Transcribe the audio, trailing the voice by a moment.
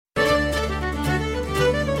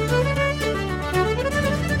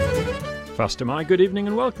Fast am I, good evening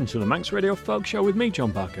and welcome to the Manx Radio Folk Show with me, John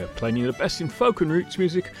Barker, playing you the best in folk and roots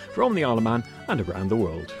music from the Isle of Man and around the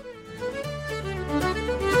world.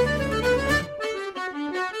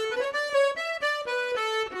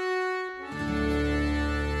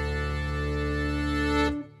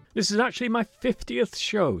 This is actually my 50th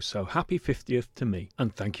show, so happy 50th to me,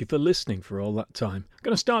 and thank you for listening for all that time. I'm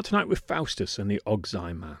going to start tonight with Faustus and the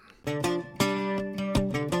Ogsai Man.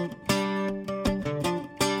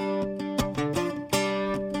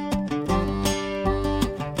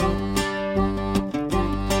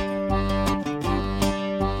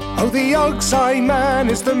 Oh, the Ogsai Man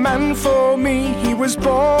is the man for me. He was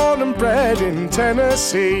born and bred in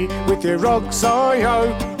Tennessee. With your Ogsai,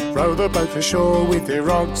 oh, row the boat ashore with your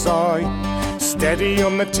Ogsai. Steady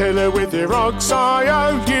on the tiller with your Ogsai,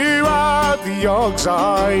 oh, you are the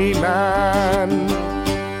Ogsai Man.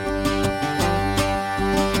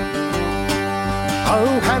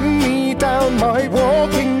 Oh, hand me down my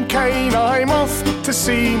walking cane. I'm off to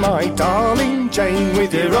see my darling Jane.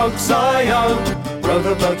 With your Ogsai, oh, row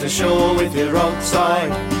the boat ashore with your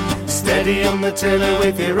Ogsai. Steady on the tiller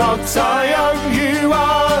with your Ogsai, oh, you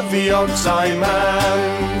are the Ogsai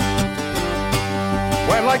Man.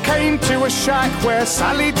 Well, I came to a shack where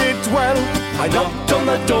Sally did dwell. I knocked on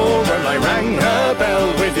the door and I rang her bell.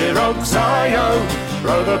 With your Ogsai, oh,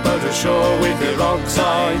 row the boat ashore with your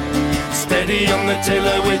Ogsai. Steady on the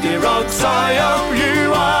tiller with your Ogsai, oh,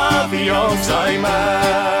 you are the Ogsai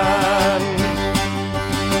Man.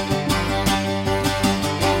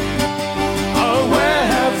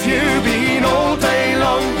 You been all day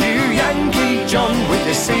long, you Yankee John, with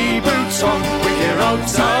your sea boots on, with your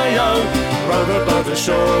Ogsai, oh, row the boat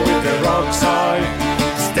ashore with your Ogsai.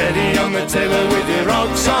 Steady on the tiller with your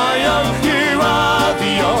Ogsai, oh, you are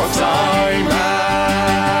the Ogsai Man.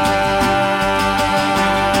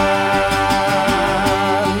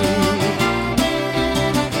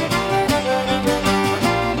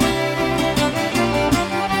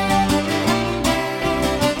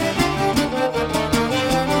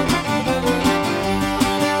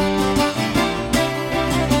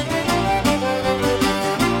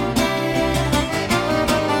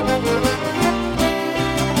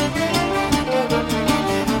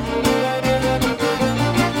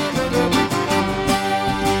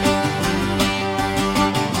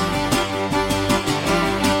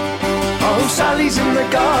 Sally's in the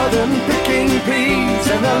garden picking peas,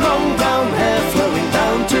 and her long brown hair flowing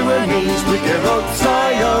down to her knees. With your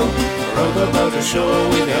Ogsai, oh, row the boat ashore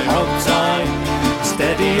with your Ogsai.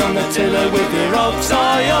 Steady on the tiller with your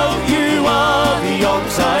Ogsai, oh, you are the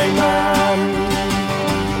Ogsai Man.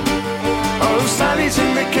 Oh, Sally's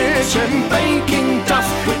in the kitchen baking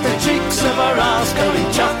duff, with the cheeks of her ass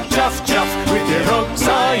going chuff, chuff, chuff. With your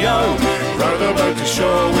Ogsai, oh, row the boat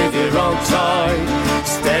ashore with your Ogsai.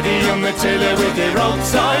 Steady on the tiller with your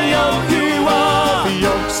Ogsai, oh, you are the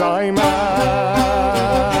Ogsai Man.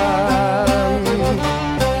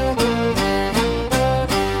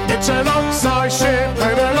 It's an Ogsai ship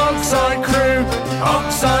and an Ogsai crew,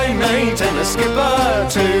 Ogsai mate and a skipper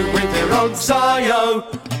too. With your Ogsai, oh,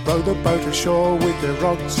 row the boat ashore with your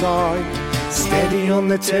Ogsai. Steady on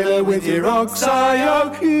the tiller with your Ogsai,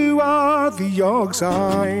 oh, you are the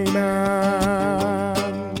Ogsai Man.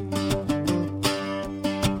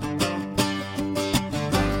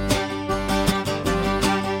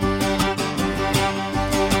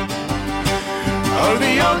 Oh,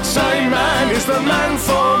 the Ogsai Man is the man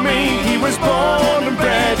for me. He was born and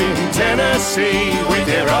bred in Tennessee. With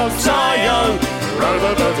your Ogsai, oh, row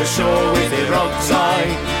the boat ashore with your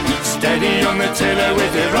Ogsai. Steady on the tiller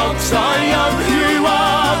with your Ogsai, oh, you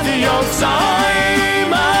are the Ogsai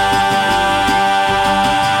Man.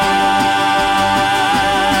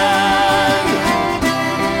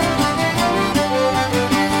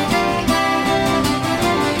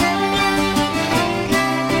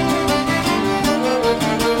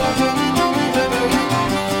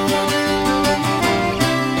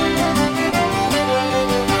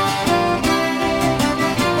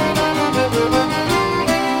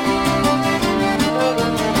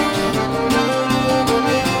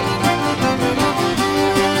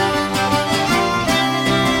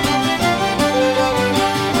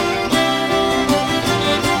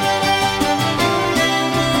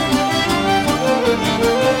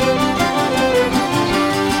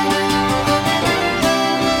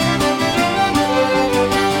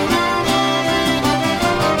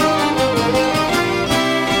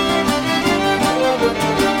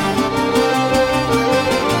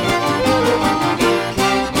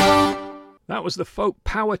 was the folk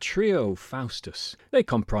power trio Faustus. They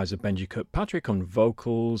comprise of Benji Kirkpatrick on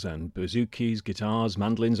vocals and bouzouki, guitars,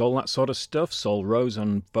 mandolins, all that sort of stuff, Sol Rose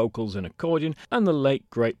on vocals and accordion, and the late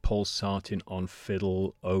great Paul Sartin on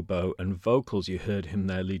fiddle, oboe and vocals. You heard him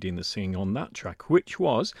there leading the singing on that track, which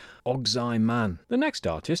was Og's-Eye Man. The next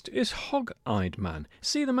artist is Hog-Eyed Man.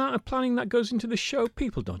 See the amount of planning that goes into the show?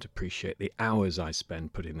 People don't appreciate the hours I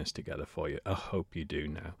spend putting this together for you. I hope you do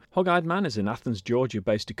now. Hog-Eyed Man is an Athens,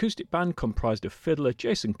 Georgia-based acoustic band comprised of fiddler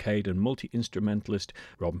Jason Cade and multi-instrumentalist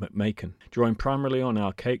Rob McMakin. Drawing primarily on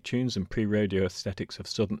archaic tunes and pre-radio aesthetics of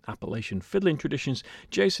southern Appalachian fiddling traditions,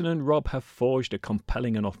 Jason and Rob have forged a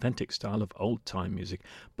compelling and authentic style of old-time music,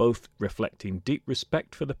 both reflecting deep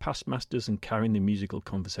respect for the past masters and carrying the musical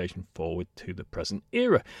conversation forward to the present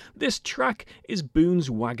era. This track is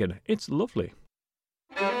Boone's Wagoner. It's lovely.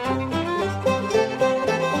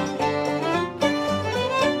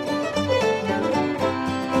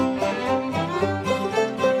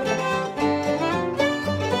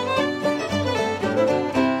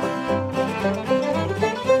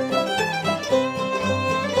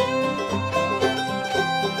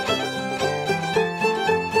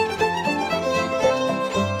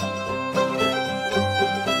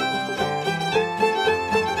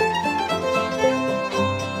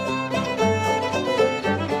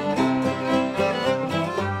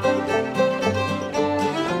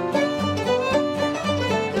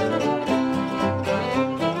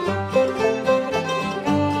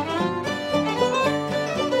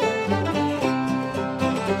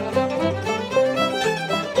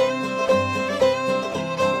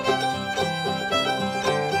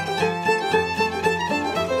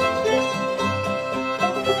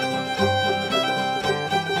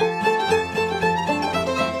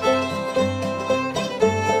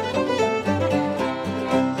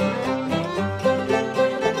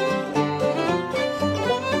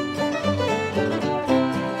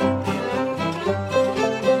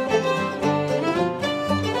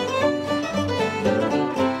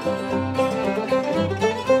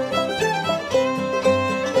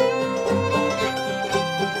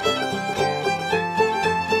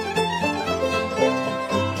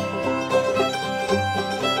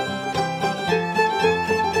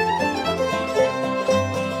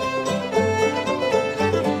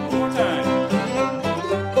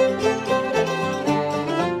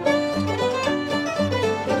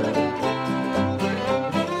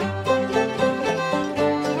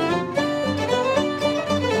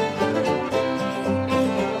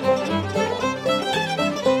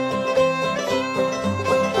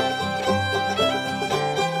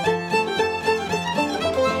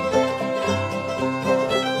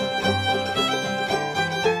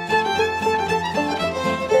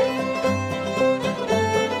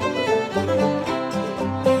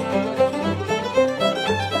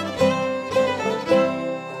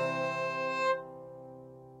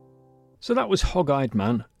 So that was Hog-Eyed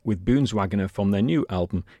Man with Boone's Wagoner from their new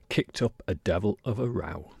album, Kicked Up a Devil of a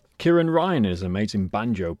Row. Kieran Ryan is an amazing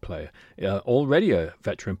banjo player, already a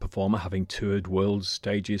veteran performer, having toured world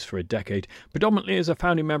stages for a decade, predominantly as a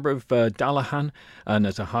founding member of Dallahan and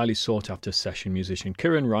as a highly sought-after session musician.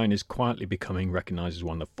 Kieran Ryan is quietly becoming recognised as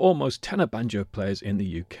one of the foremost tenor banjo players in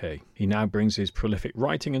the UK. He now brings his prolific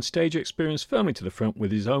writing and stage experience firmly to the front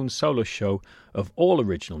with his own solo show of all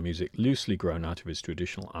original music, loosely grown out of his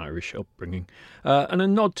traditional Irish upbringing, and a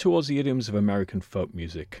nod towards the idioms of American folk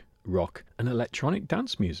music, rock and electronic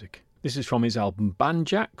dance music. This is from his album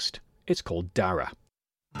Banjaxed. It's called Dara.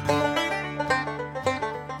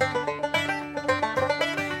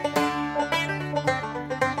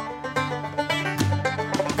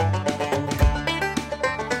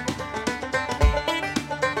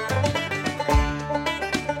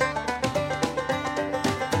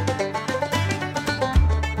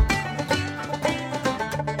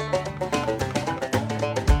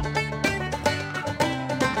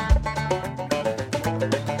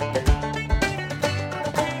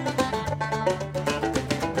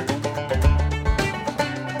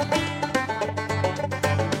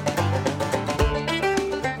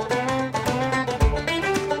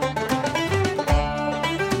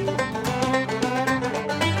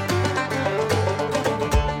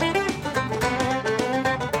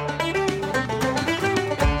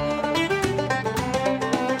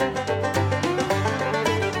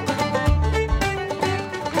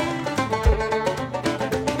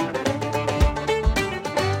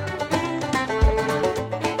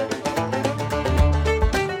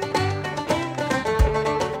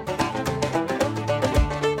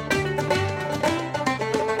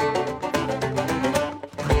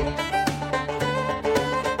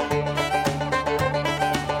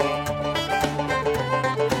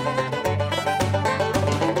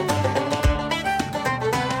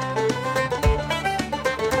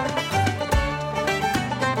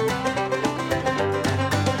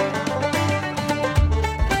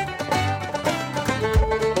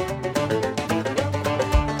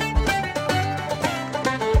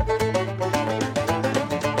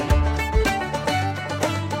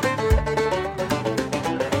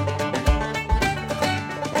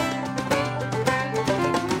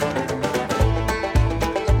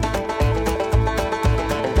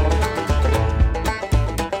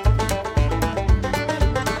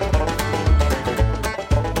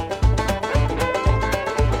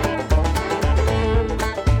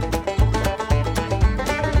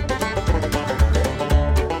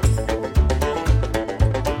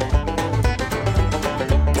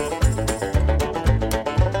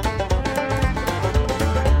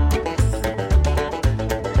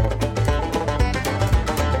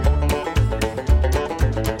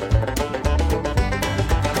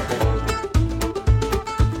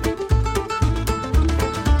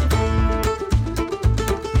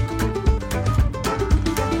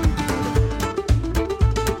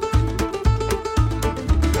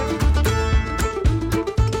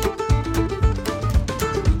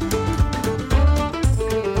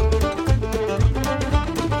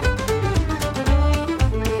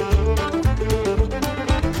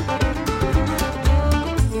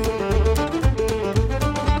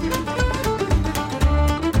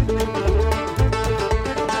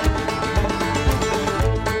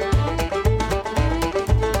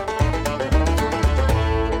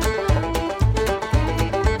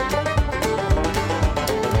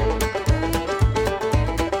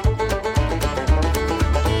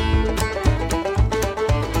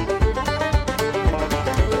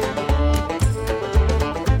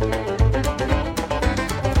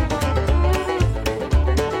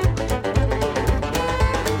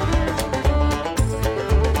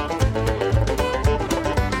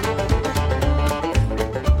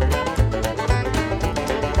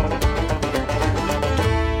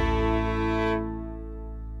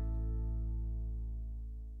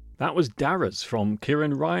 that was Darras from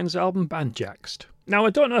Kieran Ryan's album Bandjaxed. Now, I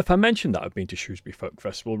don't know if I mentioned that I've been to Shrewsbury Folk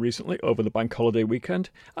Festival recently over the bank holiday weekend.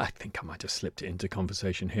 I think I might have slipped it into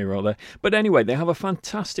conversation here or there. But anyway, they have a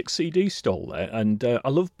fantastic CD stall there, and I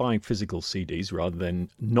love buying physical CDs rather than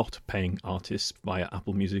not paying artists via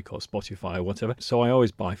Apple Music or Spotify or whatever. So I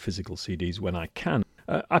always buy physical CDs when I can.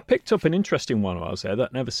 I picked up an interesting one while I was there that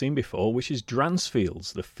I'd never seen before, which is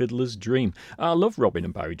Dransfields, The Fiddler's Dream. I love Robin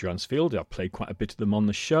and Barry Dransfield. I've played quite a bit of them on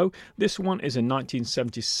the show. This one is a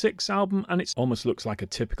 1976 album, and it almost looks like a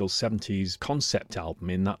typical 70s concept album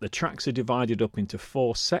in that the tracks are divided up into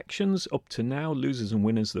 4 sections: Up to Now, Losers and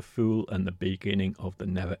Winners, The Fool, and The Beginning of the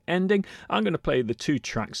Never Ending. I'm going to play the 2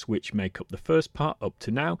 tracks which make up the first part, Up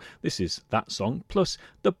to Now. This is that song, plus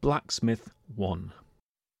The Blacksmith 1.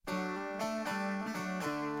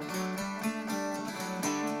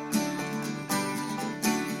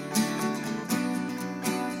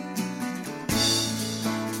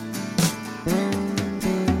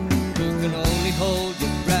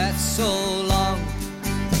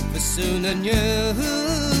 Soon the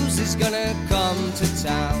news is gonna come to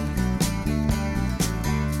town.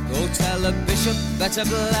 Go tell the bishop better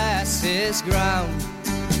bless his ground,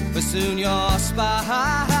 for soon your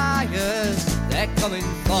spires, they're coming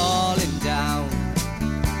falling down.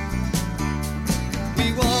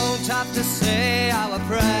 We won't have to say our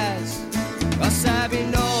prayers, 'cause there be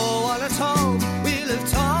no one at home. We'll have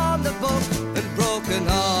torn the book and broken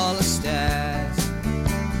all the stairs.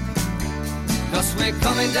 'Cause we're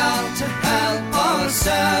coming down to help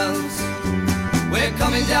ourselves. We're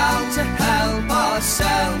coming down to help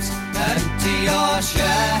ourselves. Empty your shells.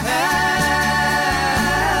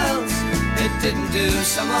 It didn't do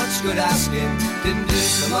so much good asking. Didn't do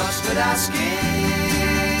so much good asking.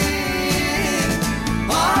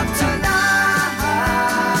 Up to now,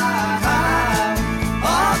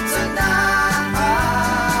 up to now,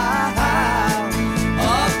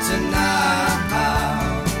 up to now.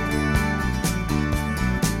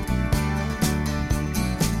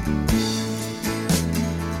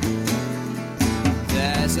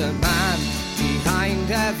 There's a man behind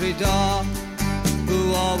every door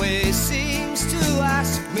who always seems to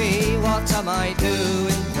ask me, what am I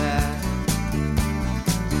doing there?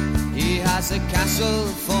 He has a castle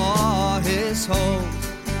for his home.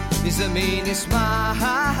 He's the meanest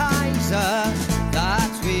miser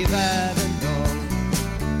that we've ever known.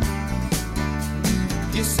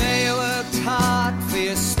 You say you worked hard for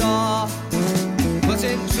your store, but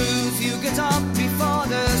in truth you get up before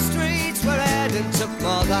the streets were red and took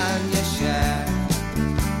more than your share.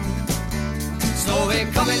 So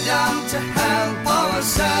we're coming down to help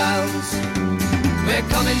ourselves. We're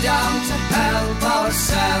coming down to help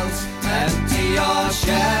ourselves. Empty your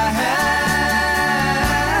shells.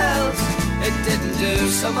 It didn't do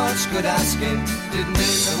so much good asking. Didn't do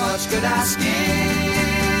so much good asking.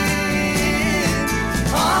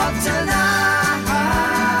 Up to now,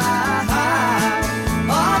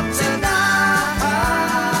 up to now,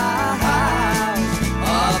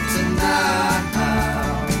 up to now.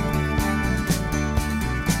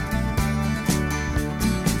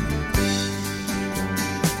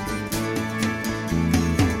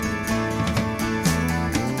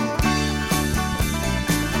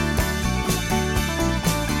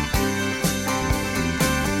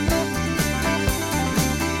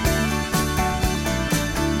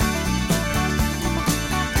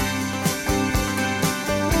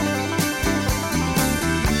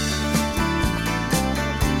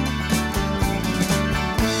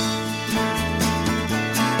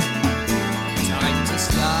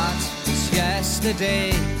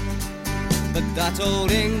 Yesterday, but that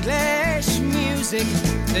old English music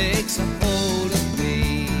takes a hold of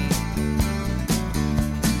me.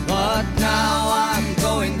 But now I'm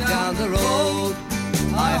going down the road.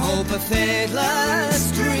 I hope a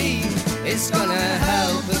fiddler's dream is gonna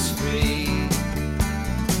help us free.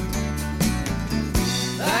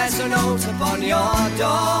 There's a note upon your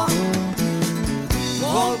door.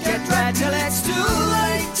 Won't get read till it's too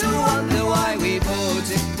late to wonder why we put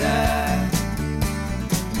it there.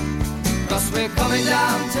 'Cause we're coming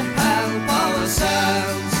down to help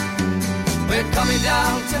ourselves. We're coming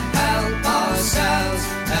down to help ourselves.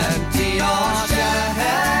 Empty your shells.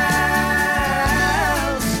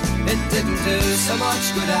 It didn't do so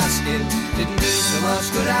much good asking. Didn't do so much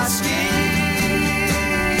good asking.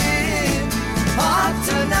 Up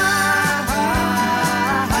to now,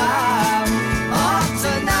 up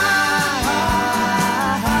to now,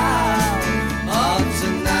 up to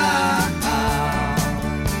now.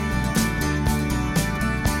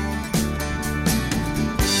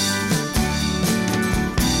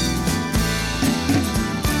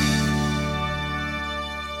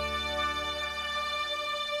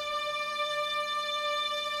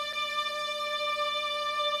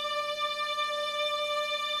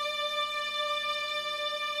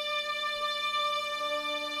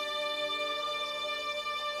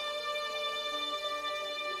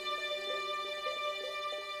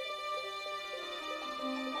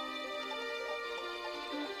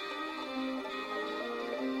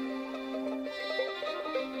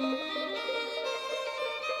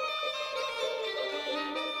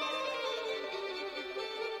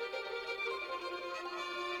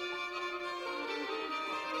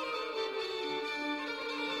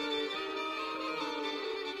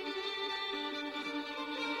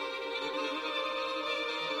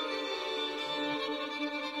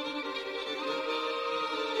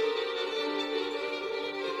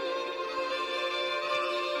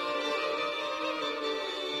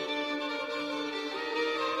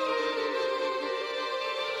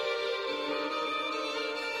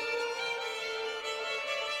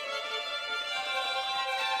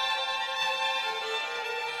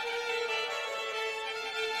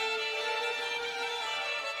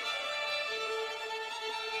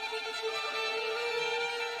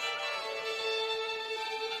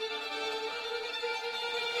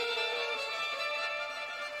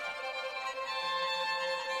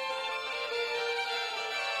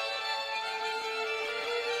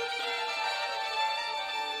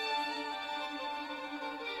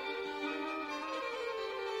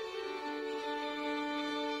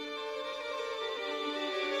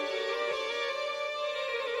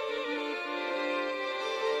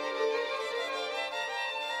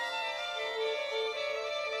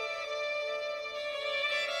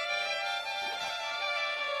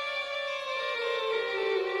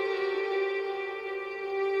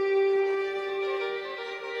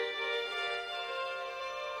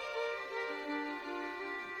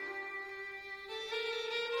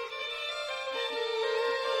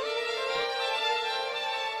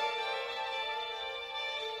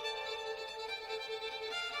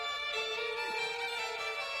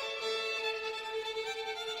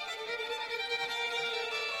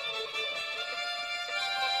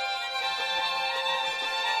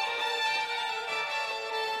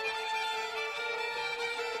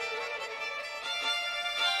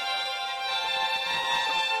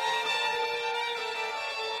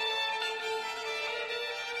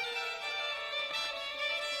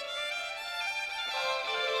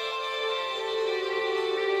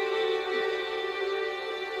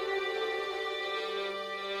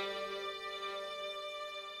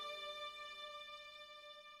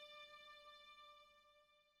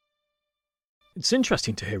 It's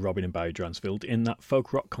interesting to hear Robin and Barry Dransfield in that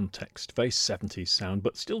folk rock context, very 70s sound,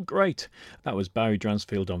 but still great. That was Barry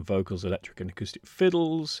Dransfield on vocals, electric and acoustic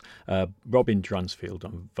fiddles, Robin Dransfield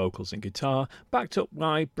on vocals and guitar, backed up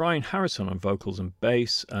by Brian Harrison on vocals and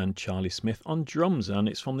bass, and Charlie Smith on drums, and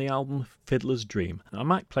it's from the album Fiddler's Dream. I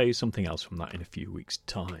might play you something else from that in a few weeks'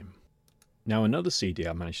 time. Now, another CD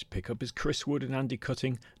I managed to pick up is Chris Wood and Andy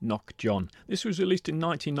Cutting, Knock John. This was released in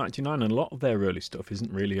 1999 and a lot of their early stuff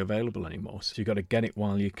isn't really available anymore, so you've got to get it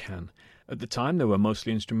while you can. At the time they were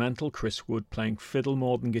mostly instrumental, Chris Wood playing fiddle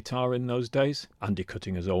more than guitar in those days, Andy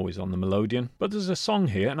Cutting as always on the melodeon. But there's a song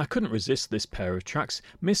here, and I couldn't resist this pair of tracks,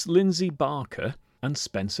 Miss Lindsay Barker and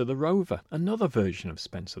Spencer the Rover, another version of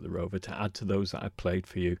Spencer the Rover to add to those that I played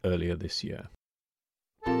for you earlier this year.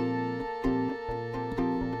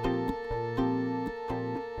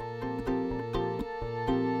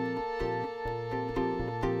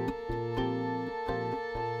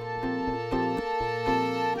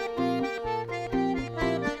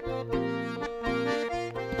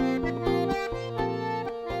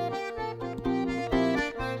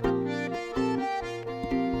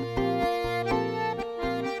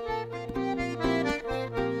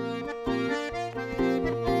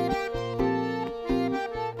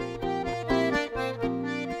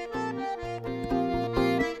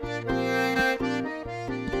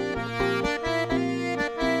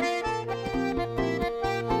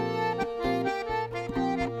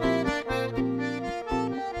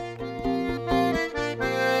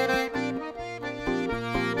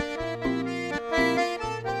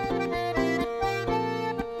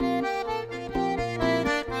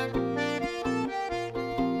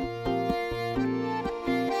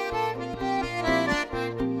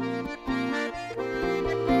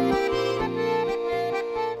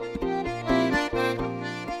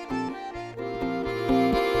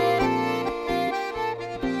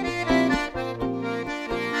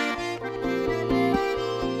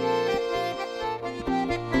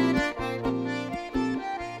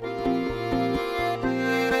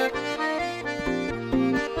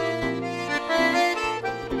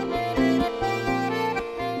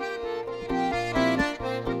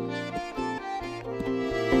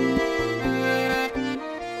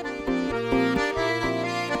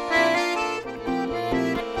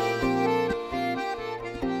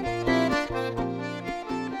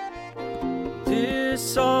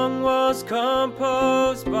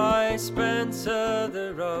 Composed by Spencer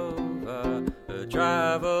the Rover, who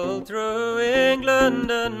travelled through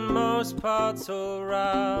England and most parts all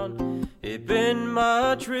round. He'd been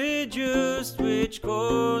much reduced, which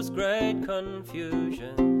caused great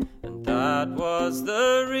confusion, and that was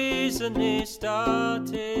the reason he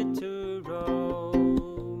started to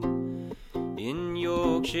roam. In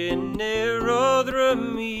Yorkshire near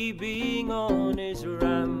Rotherham, he being on his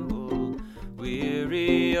ramble,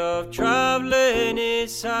 weary of travelling, he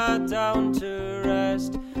sat down to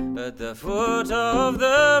rest. At the foot of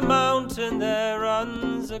the mountain there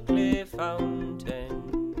runs a clear fountain.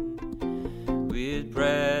 With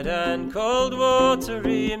bread and cold water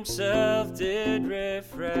he himself did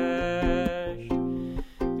refresh.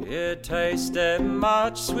 It tasted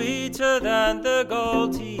much sweeter than the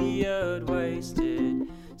gold he had wasted,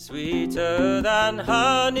 sweeter than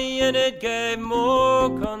honey, and it gave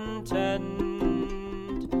more content.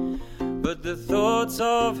 But the thoughts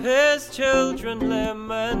of his children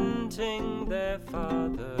lamenting their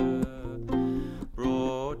father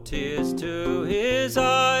brought tears to his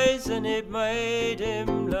eyes, and it made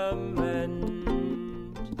him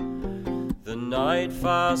lament. The night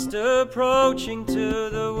fast approaching, to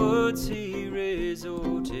the woods he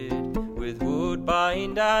resorted, with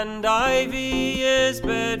woodbine and ivy his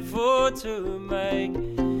bed for to make.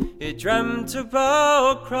 He dreamt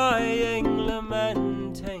about crying,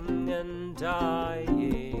 lamenting and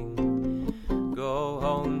dying. Go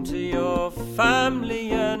home to your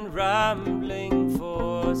family and rambling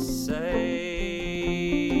forsake.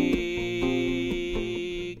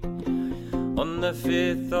 On the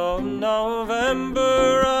 5th of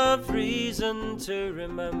November I've reason to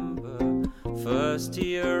remember, first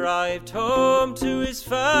he arrived home to his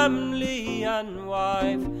family and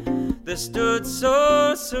wife. They stood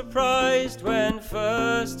so surprised when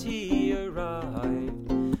first he arrived,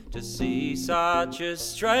 to see such a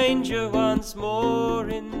stranger once more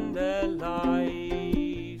in their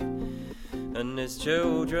life. And his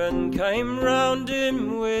children came round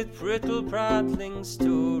him with prattle-prattling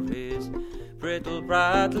stories,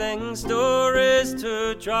 prattle-prattling stories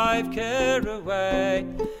to drive care away.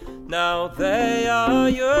 Now they are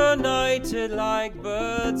united like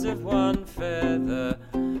birds of one feather,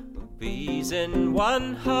 be bees in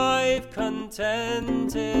one hive,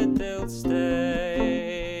 contented they'll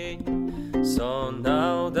stay. So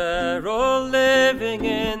now they're all living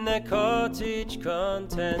in their cottage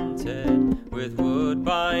contented, with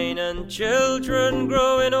woodbine and children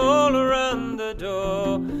growing all around the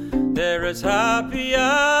door. They're as happy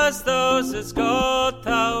as those that's got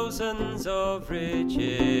thousands of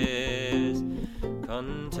riches.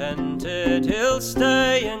 Contented he'll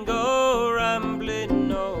stay and go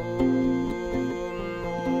rambling home.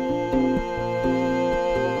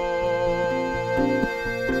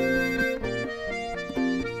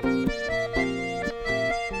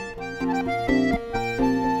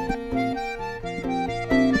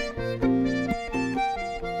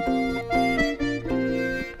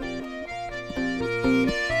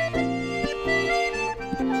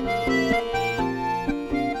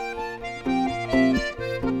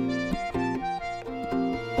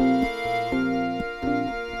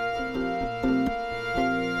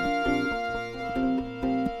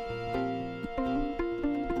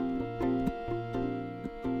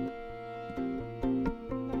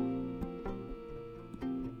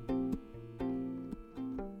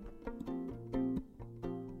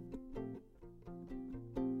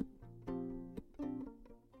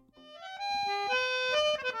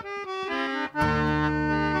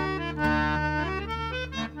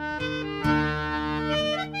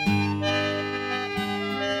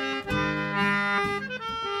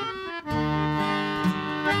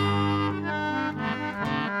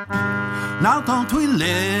 Now don't we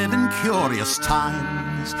live in curious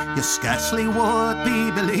times? You scarcely would be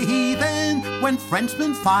believing when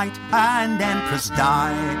Frenchmen fight and emperors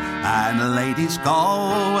die and ladies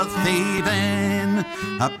go a-thieving.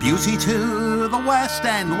 A beauty to the West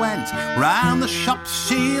End went, round the shops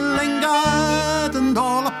she lingered, and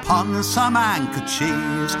all upon some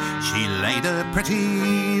handkerchiefs she laid her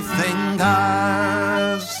pretty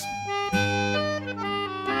fingers.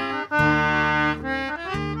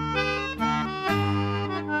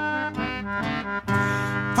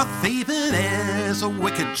 For thieving is a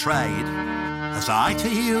wicked trade, as I to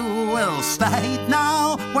you will state.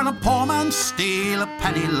 Now, when a poor man steal a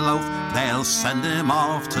penny loaf, they'll send him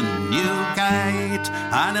off to Newgate,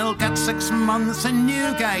 and he'll get 6 months in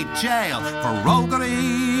Newgate jail for roguery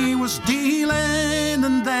he was dealing.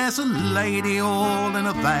 And there's a lady all in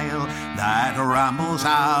a veil that rambles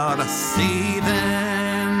out a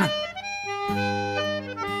thieving.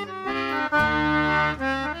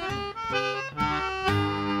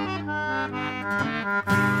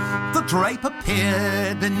 The drape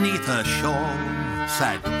appeared beneath her shawl,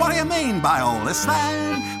 said, "What do you mean by all this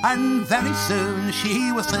then?" And very soon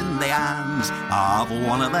she was in the hands of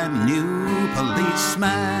one of them new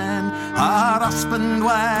policemen. Her husband,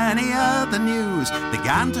 when he heard the news,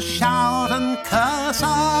 began to shout and curse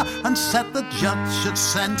her, and said the judge should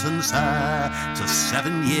sentence her to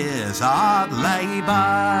 7 years hard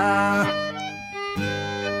labour.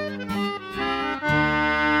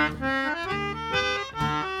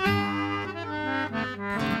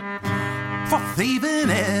 For thieving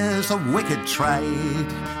is a wicked trade,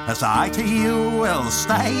 as I to you will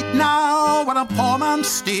state. Now, when a poor man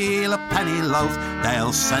steal a penny loaf,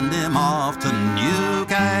 they'll send him off to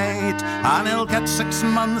Newgate, and he'll get 6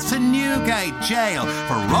 months in Newgate jail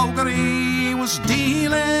for roguery he was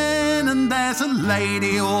dealing. And there's a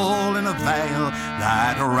lady all in a veil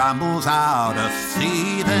that rambles out a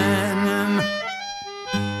thieving.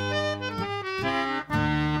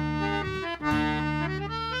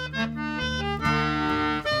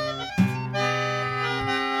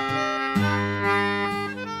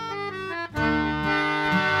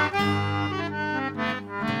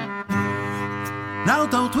 Now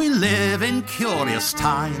don't we live in curious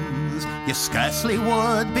times? You scarcely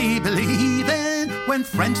would be believing when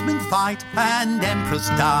Frenchmen fight and emperors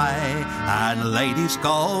die, and ladies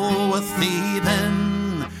go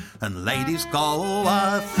a-thieving, and ladies go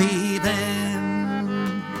a-thieving.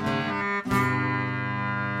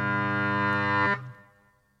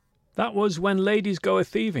 That was When Ladies Go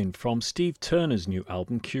A-Thieving from Steve Turner's new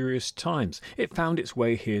album Curious Times. It found its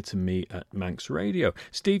way here to me at Manx Radio.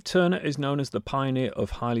 Steve Turner is known as the pioneer of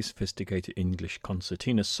highly sophisticated English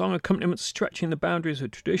concertina song accompaniment, stretching the boundaries of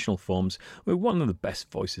traditional forms with one of the best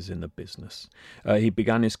voices in the business. He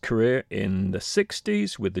began his career in the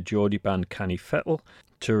 60s with the Geordie band Canny Fettle,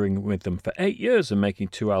 touring with them for 8 years and making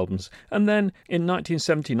 2 albums. And then in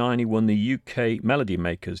 1979 he won the UK Melody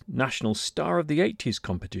Makers National Star of the 80s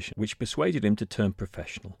competition, which persuaded him to turn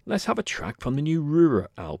professional. Let's have a track from the new Rura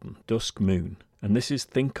album, Dusk Moon, and this is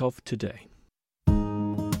Think of Today.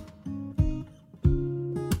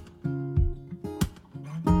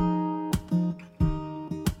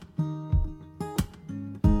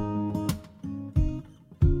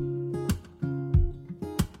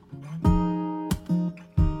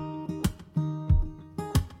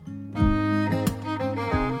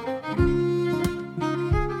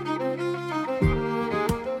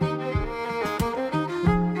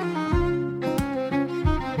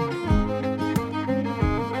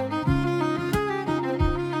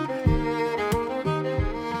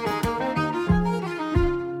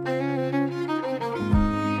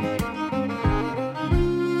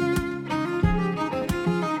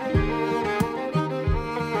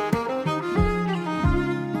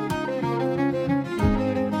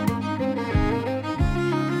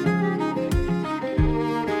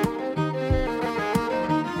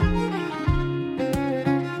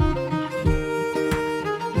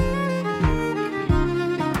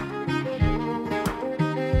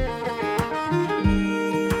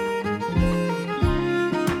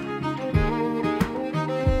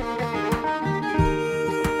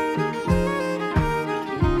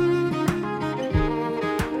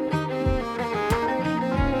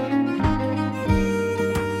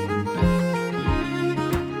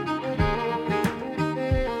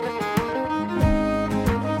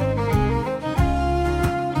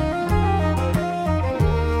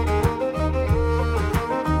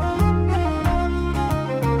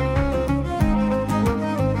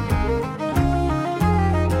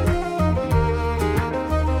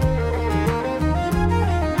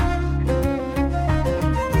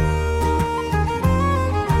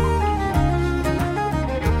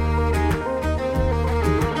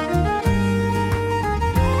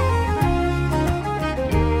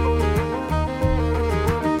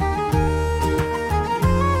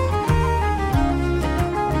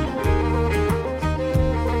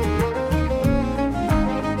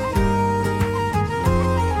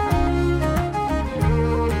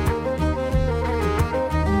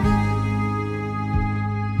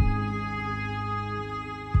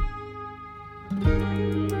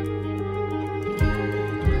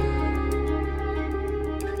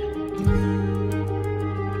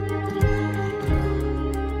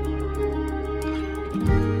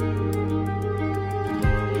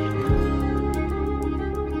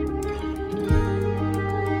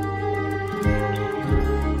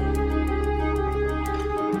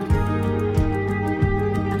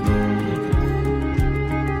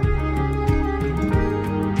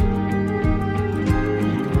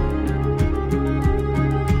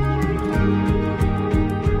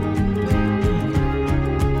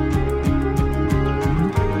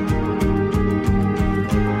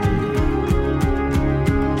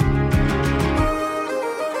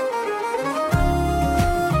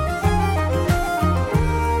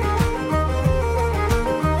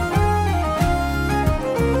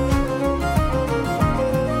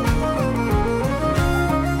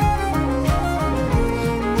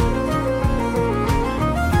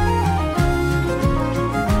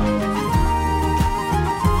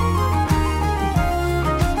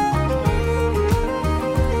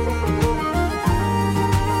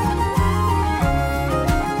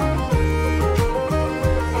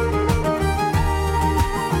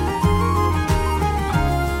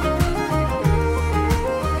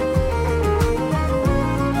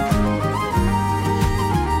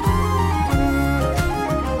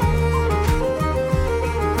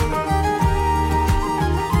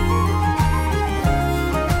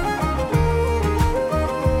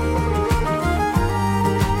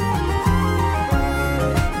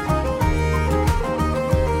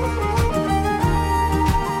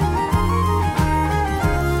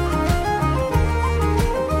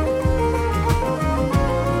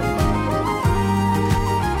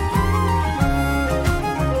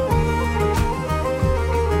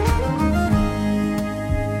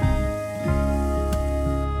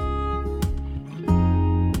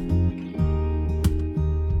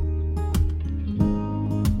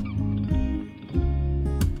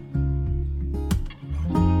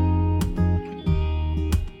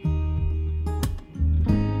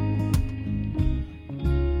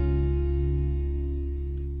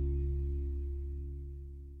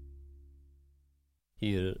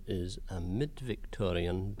 Here is a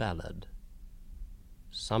mid-Victorian ballad.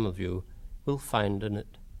 Some of you will find in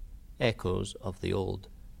it echoes of the old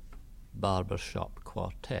barbershop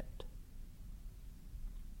quartet.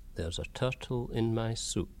 There's a turtle in my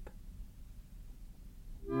soup.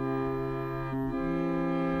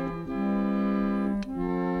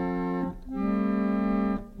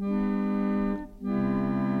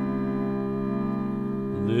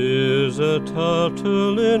 There's a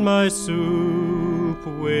turtle in my soup,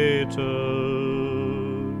 waiter.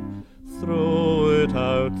 Throw it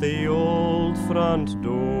out the old front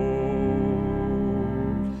door.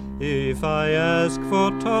 If I ask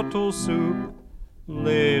for turtle soup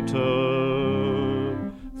later,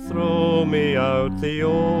 throw me out the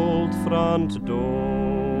old front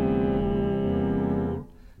door.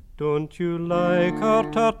 Don't you like our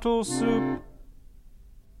turtle soup?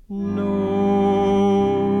 No,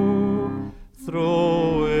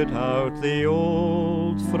 throw it out the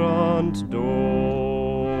old front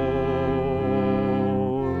door.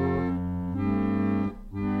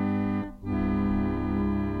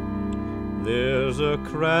 There's a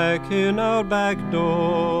crack in our back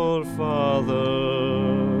door,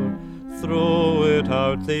 Father, throw it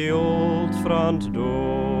out the old front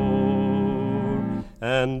door.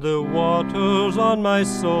 And the water's on my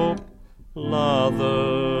soap, lather,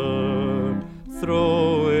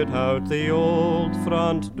 throw it out the old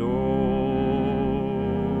front door.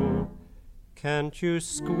 Can't you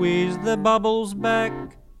squeeze the bubbles back?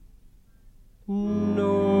 No,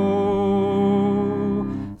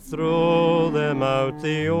 throw them out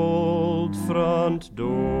the old front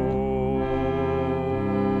door.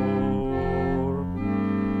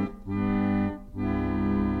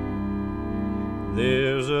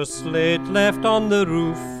 There's a slate left on the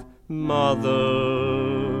roof,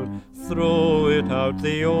 Mother, throw it out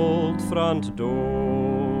the old front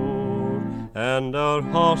door. And our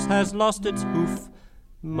horse has lost its hoof,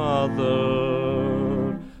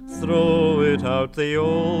 Mother, throw it out the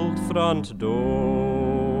old front door.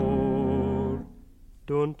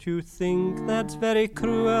 Don't you think that's very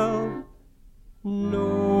cruel? No,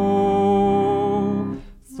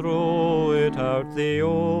 throw it out the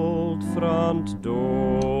old front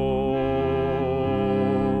door.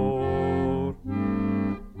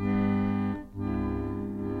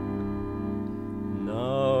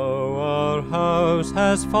 House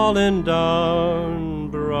has fallen down,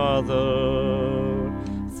 brother,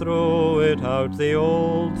 throw it out the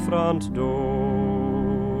old front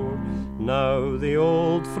door. Now the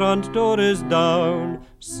old front door is down,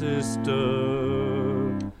 sister,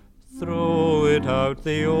 throw it out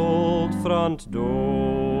the old front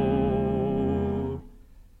door.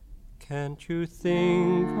 Can't you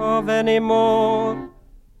think of any more?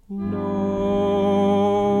 No,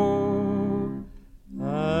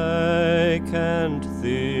 I can't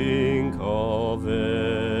think of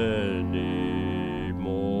any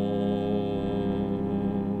more.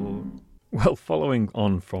 Well, following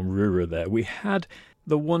on from Rura there, we had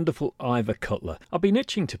the wonderful Ivor Cutler. I've been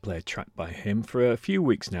itching to play a track by him for a few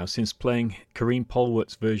weeks now since playing Karine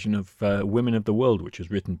Polwarth's version of Women of the World, which was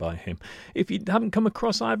written by him. If you haven't come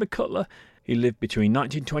across Ivor Cutler, he lived between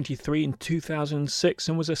 1923 and 2006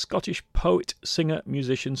 and was a Scottish poet, singer,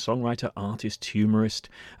 musician, songwriter, artist, humorist,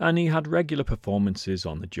 and he had regular performances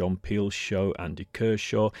on the John Peel Show, Andy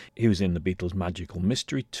Kershaw. He was in the Beatles' Magical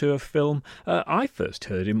Mystery Tour film. I first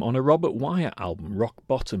heard him on a Robert Wyatt album, Rock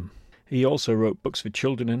Bottom. He also wrote books for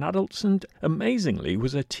children and adults and, amazingly,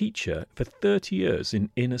 was a teacher for 30 years in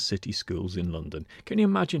inner city schools in London. Can you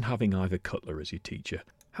imagine having Ivor Cutler as your teacher?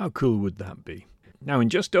 How cool would that be? Now, in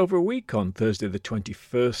just over a week, on Thursday the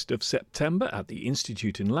 21st of September at the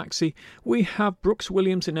Institute in Laxey, we have Brooks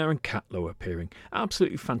Williams and Aaron Catlow appearing.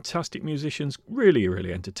 Absolutely fantastic musicians, really,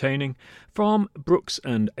 really entertaining. From Brooks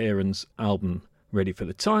and Aaron's album Ready for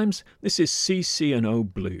the Times, this is CC&O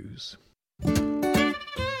Blues.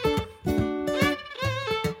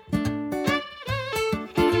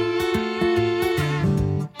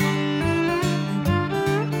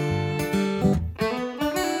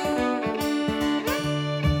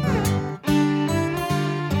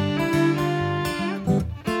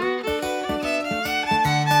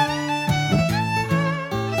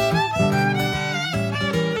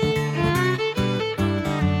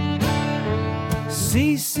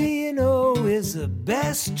 CC&O is the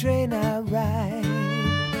best train I ride.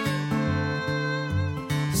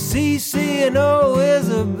 CC&O is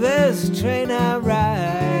the best train I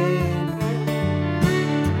ride.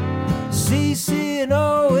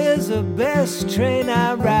 CC&O is the best train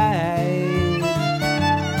I ride.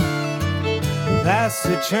 That's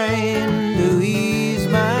the train to ease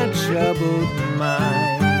my troubled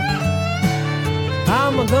mind.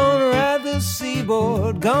 I'm gonna ride the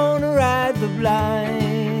seaboard, gonna ride the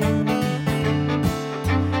blind.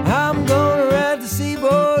 I'm gonna ride the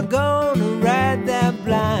seaboard, gonna ride that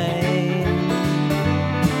blind.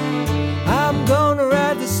 I'm gonna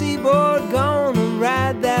ride the seaboard, gonna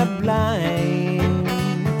ride that blind.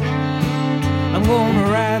 I'm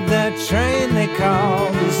gonna ride that train they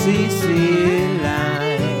call the CC line.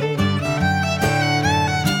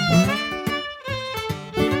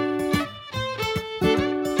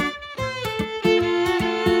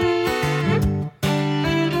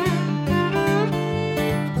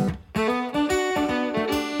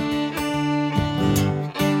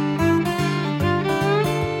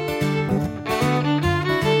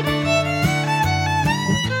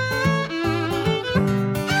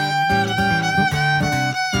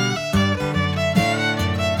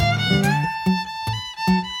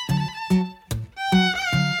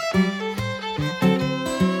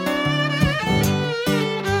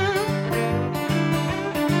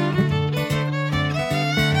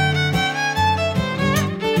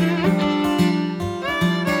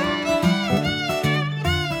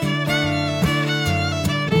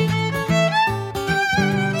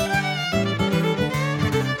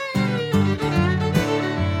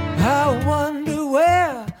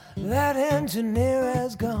 Engineer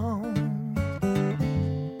has gone.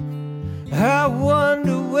 I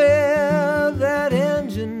wonder where that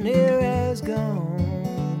engineer has gone.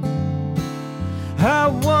 I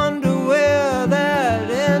wonder where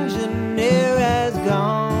that engineer has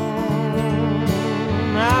gone.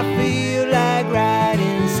 I feel like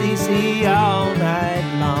riding CC all night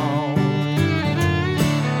long.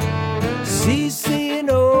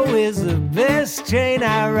 CC&O is the best train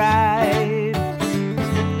I ride.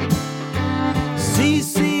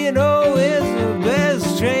 CC&O is the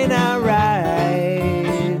best train I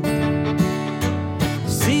ride.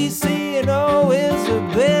 CC&O is the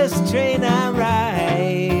best train I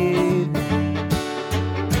ride.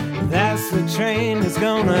 That's the train that's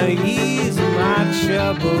gonna ease my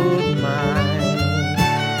troubled mind.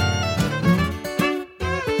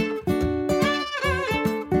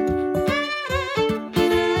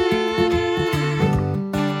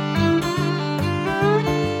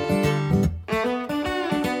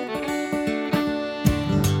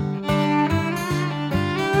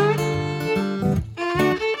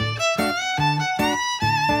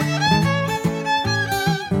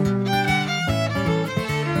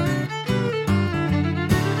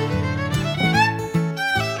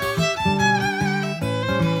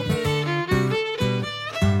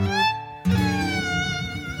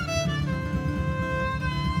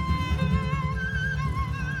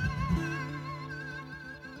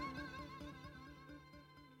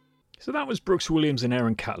 So that was Brooks Williams and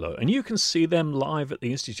Aaron Cutler, and you can see them live at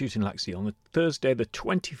the Institute in Laxey on Thursday the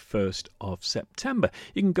 21st of September.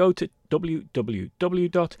 You can go to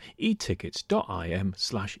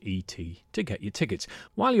www.etickets.im/et to get your tickets.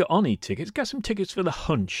 While you're on e-tickets, get some tickets for The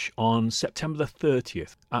Hunch on September the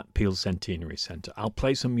 30th at Peel Centenary Centre. I'll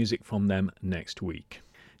play some music from them next week.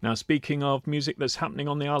 Now, speaking of music that's happening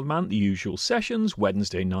on the Isle of Man, the usual sessions: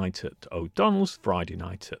 Wednesday night at O'Donnell's, Friday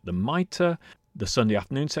night at the Mitre. The Sunday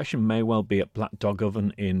afternoon session may well be at Black Dog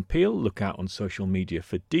Oven in Peel. Look out on social media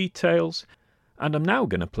for details. And I'm now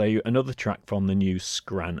going to play you another track from the new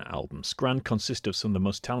Scran album. Scran consists of some of the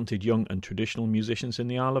most talented young and traditional musicians in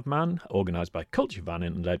the Isle of Man, organised by Culture Van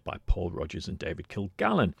and led by Paul Rogers and David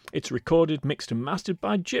Kilgallen. It's recorded, mixed and mastered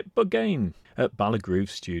by Jip Bugain at Ballagroove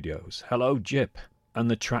Studios. Hello, Jip. And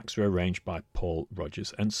the tracks are arranged by Paul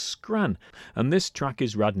Rogers and Scran. And this track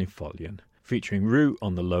is Radnifolian, featuring Rue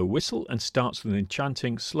on the low whistle, and starts with an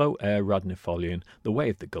enchanting slow air Radnifolian, The Way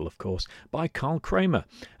of the Gull of course, by Carl Kramer.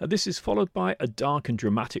 This is followed by a dark and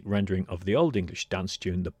dramatic rendering of the Old English dance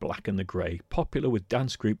tune The Black and the Grey, popular with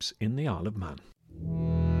dance groups in the Isle of Man.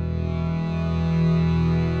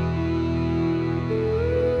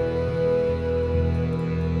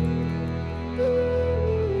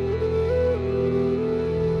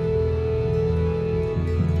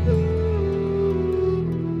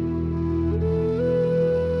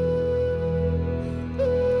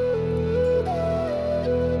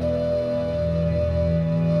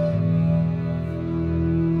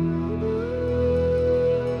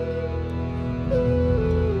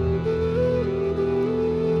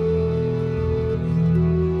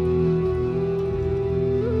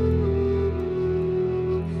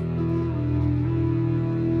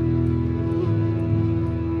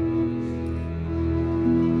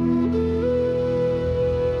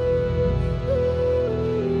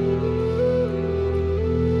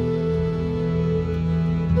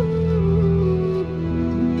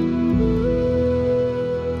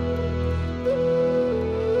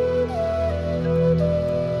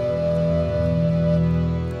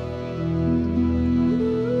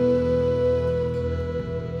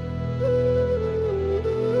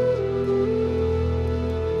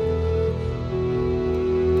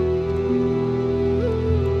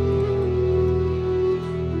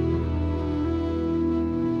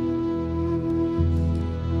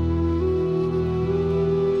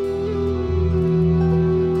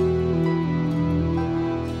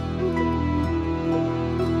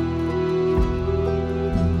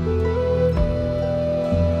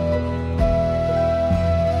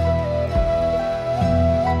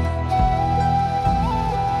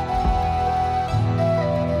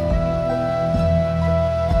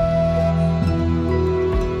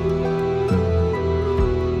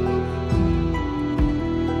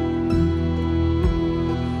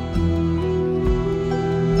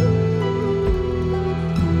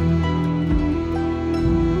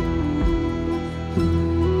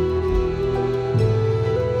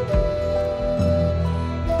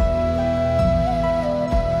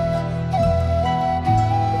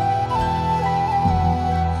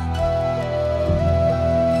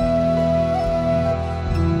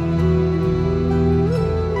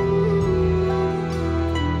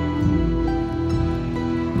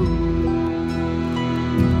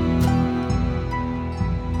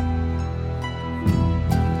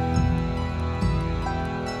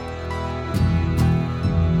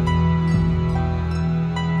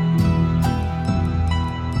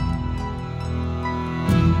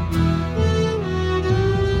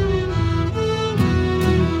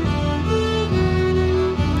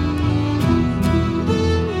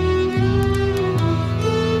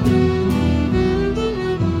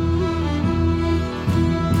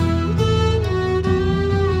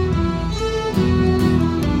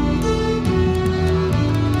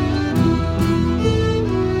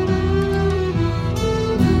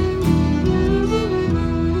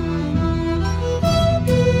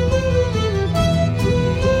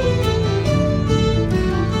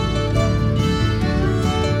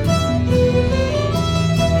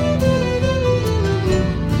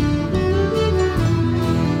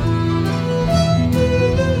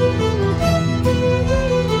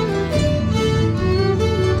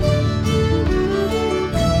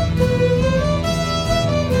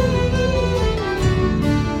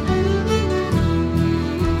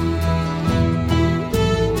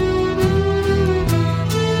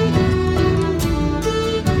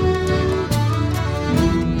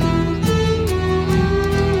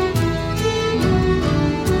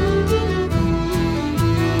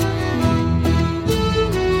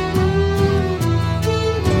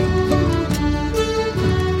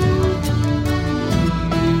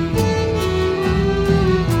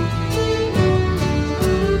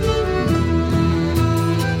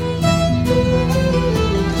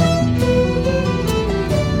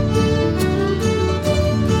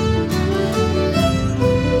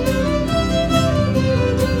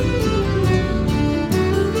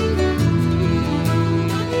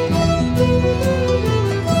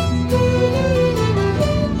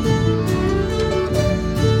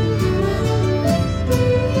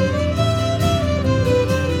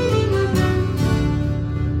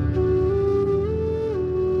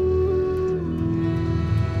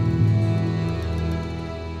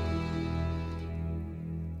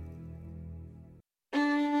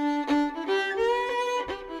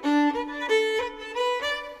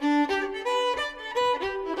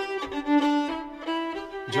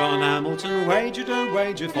 Hamilton wagered a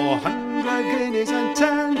wager for 100 guineas and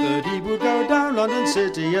 10 that he would go down London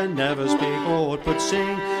City and never speak aught but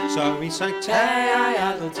sing. So he sang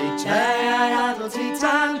Tay-I-Addlety, Tay-I-Addlety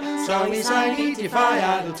tan. So he sang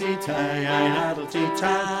Eaty-Fi-Addlety, Tay-I-Addlety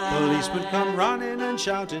tan. Policemen come running and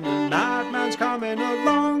shouting, the madman's coming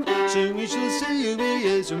along. Soon we shall see who he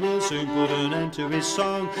is and we'll soon put an end to his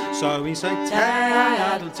song. So he sang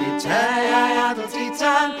Tay-I-Addlety, Tay-I-Addlety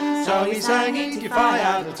tan. So he sang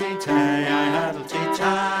Eaty-Fi-Addlety, Tay-I-Addlety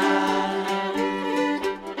tan.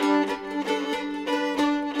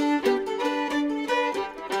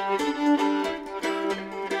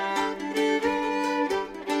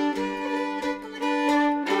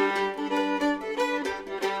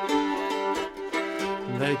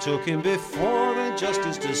 They took him before the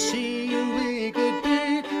justice to see who he could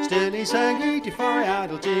be. Still he sang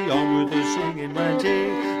Eaty-Fi-Addlety, on with the singing went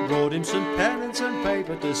he. Brought him some pennants and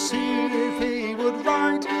paper to see if he would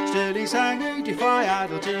write. Still he sang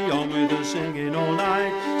Eaty-Fi-Addlety, on with the singing all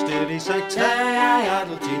night. Still he sang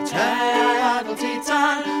Tay-I-Addlety, Tay-I-Addlety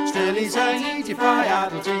tan. Still he sang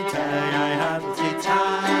Eaty-Fi-Addlety, Tay-I-Addlety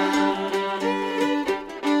tan.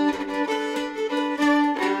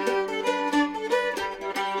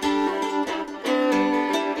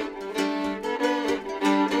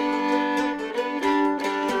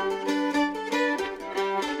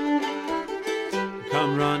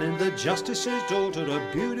 Justice's daughter, a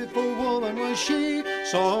beautiful woman was she.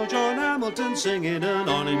 Saw John Hamilton singing and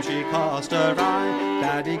on him she cast her eye.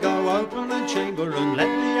 Daddy, go open the chamber and let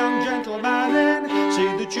the young gentleman in. See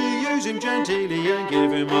that you use him genteelly and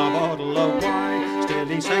give him a bottle of wine. Still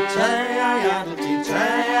he sang Tay-I-Addlety,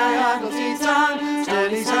 Tay-I-Addlety tan. Still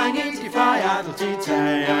he sang Eaty-Fi-Addlety,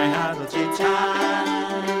 Tay-I-Addlety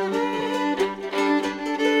tan.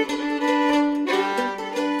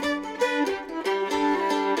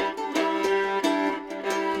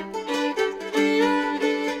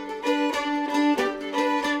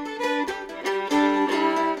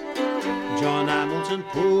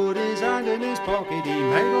 Put his hand in his pocket, he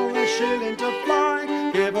made all the shilling to fly.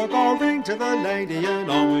 Give a gold ring to the lady and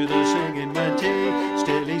on with the singing went he.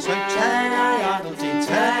 Still he sang Tay-I-Addlety,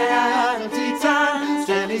 Tay-I-Addlety tan.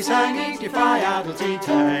 Still he sang Eaty-Fi-Addlety,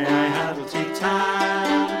 Tay-I-Addlety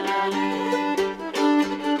tan.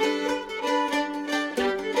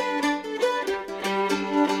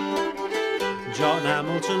 John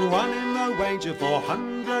Hamilton won in the wager for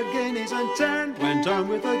 100 guineas and 10. Went home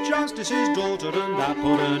with the justice's daughter and that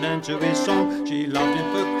put an end to his song. She loved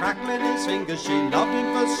him for crackling his fingers, she loved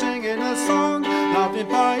him for singing a song. Loved him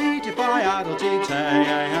for Eaty-Fi-Addlety,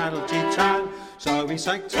 Tay-I-Addlety tan. So he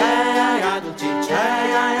sang Tay-I-Addlety,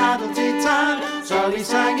 Tay-I-Addlety tan. So he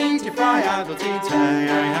sang Eaty-Fi-Addlety,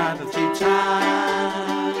 Tay-I-Addlety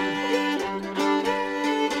tan.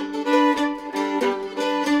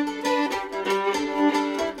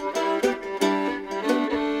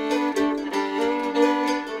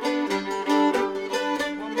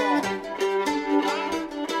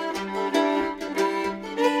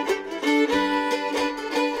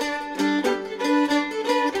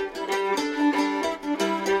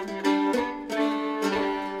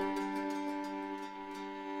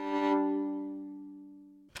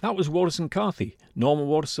 That was Waterson Carthy. Norman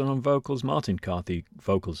Waterson on vocals, Martin Carthy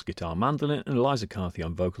vocals, guitar, mandolin, and Eliza Carthy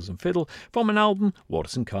on vocals and fiddle from an album,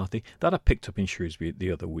 Waterson Carthy, that I picked up in Shrewsbury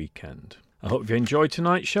the other weekend. I hope you enjoyed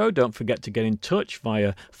tonight's show. Don't forget to get in touch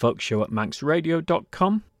via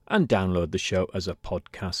folkshow@manxradio.com and download the show as a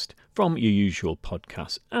podcast from your usual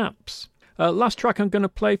podcast apps. Last track I'm going to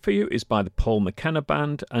play for you is by the Paul McKenna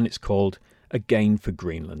Band and it's called Again for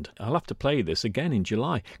Greenland. I'll have to play this again in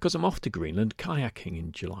July because I'm off to Greenland kayaking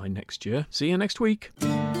in July next year. See you next week. A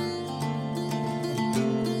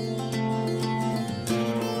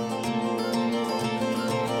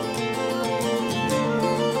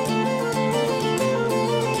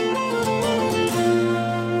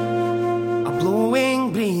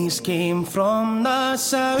blowing breeze came from the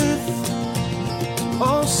south.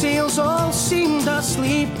 All sails all seemed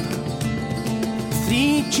asleep.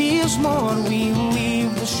 3 cheers more, we'll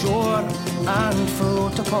leave the shore and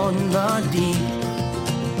float upon the deep.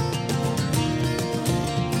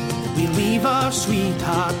 We leave our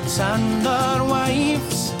sweethearts and our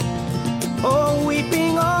wives, all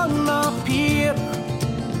weeping on the pier.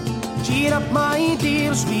 Cheer up, my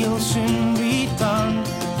dears, we'll soon return.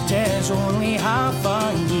 'Tis only half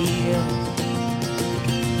a year.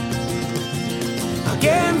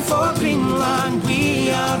 Again for Greenland we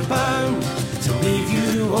are bound, to leave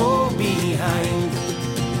you all behind.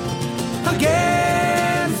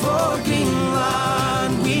 Again for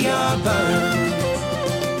Greenland we are bound.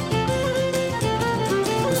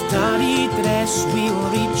 With tarry yes, we'll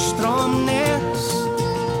reach Stromness.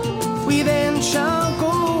 We then shall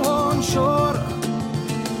go on shore,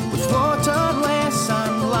 with water less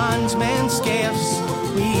and landsmen scarce.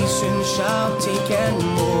 We soon shall take in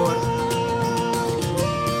more.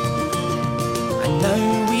 And now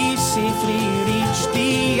we safely reach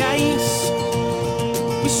the ice.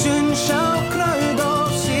 We soon shall crowd our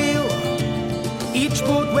sail, each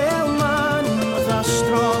boat well manned with a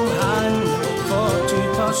strong hand for to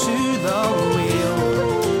pursue the whale.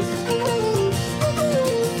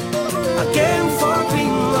 Again for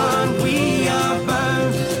Greenland we are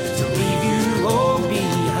bound, to leave you all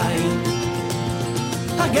behind.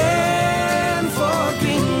 Again for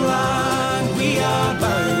Greenland we are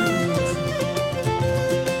bound.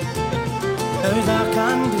 Now dark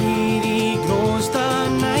and dreary grows the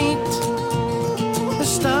night, the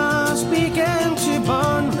stars begin to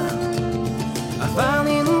burn. A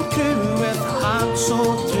valiant crew with hearts so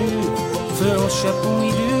true, full ship we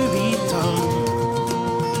do return.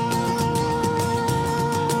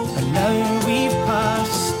 And now we've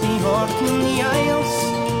passed the Orkney Isles,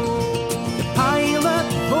 the pilot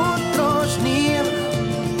boat draws near.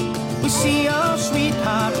 We see our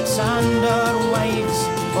sweethearts and our wives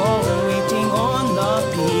all waiting on the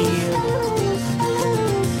pier.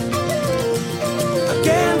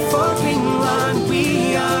 Again for Greenland we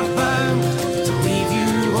are bound, to leave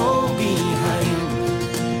you all behind.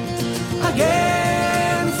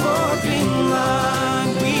 Again for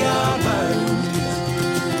Greenland we are bound.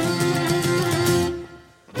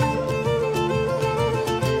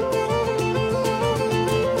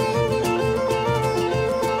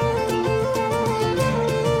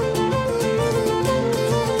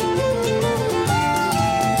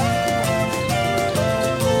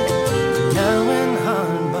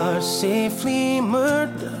 Safely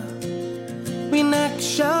moored, we next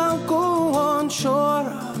shall go on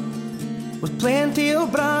shore, with plenty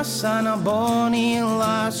of brass and a bonny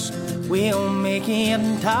lass. We'll make it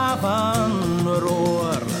tavern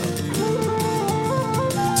roar.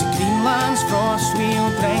 To Greenland's frost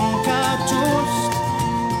we'll drink a toast,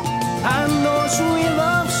 and those we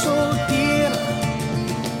love so dear.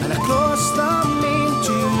 And across the main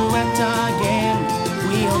to it again,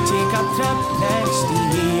 we'll take a trip next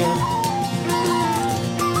year.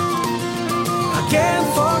 Again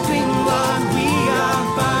for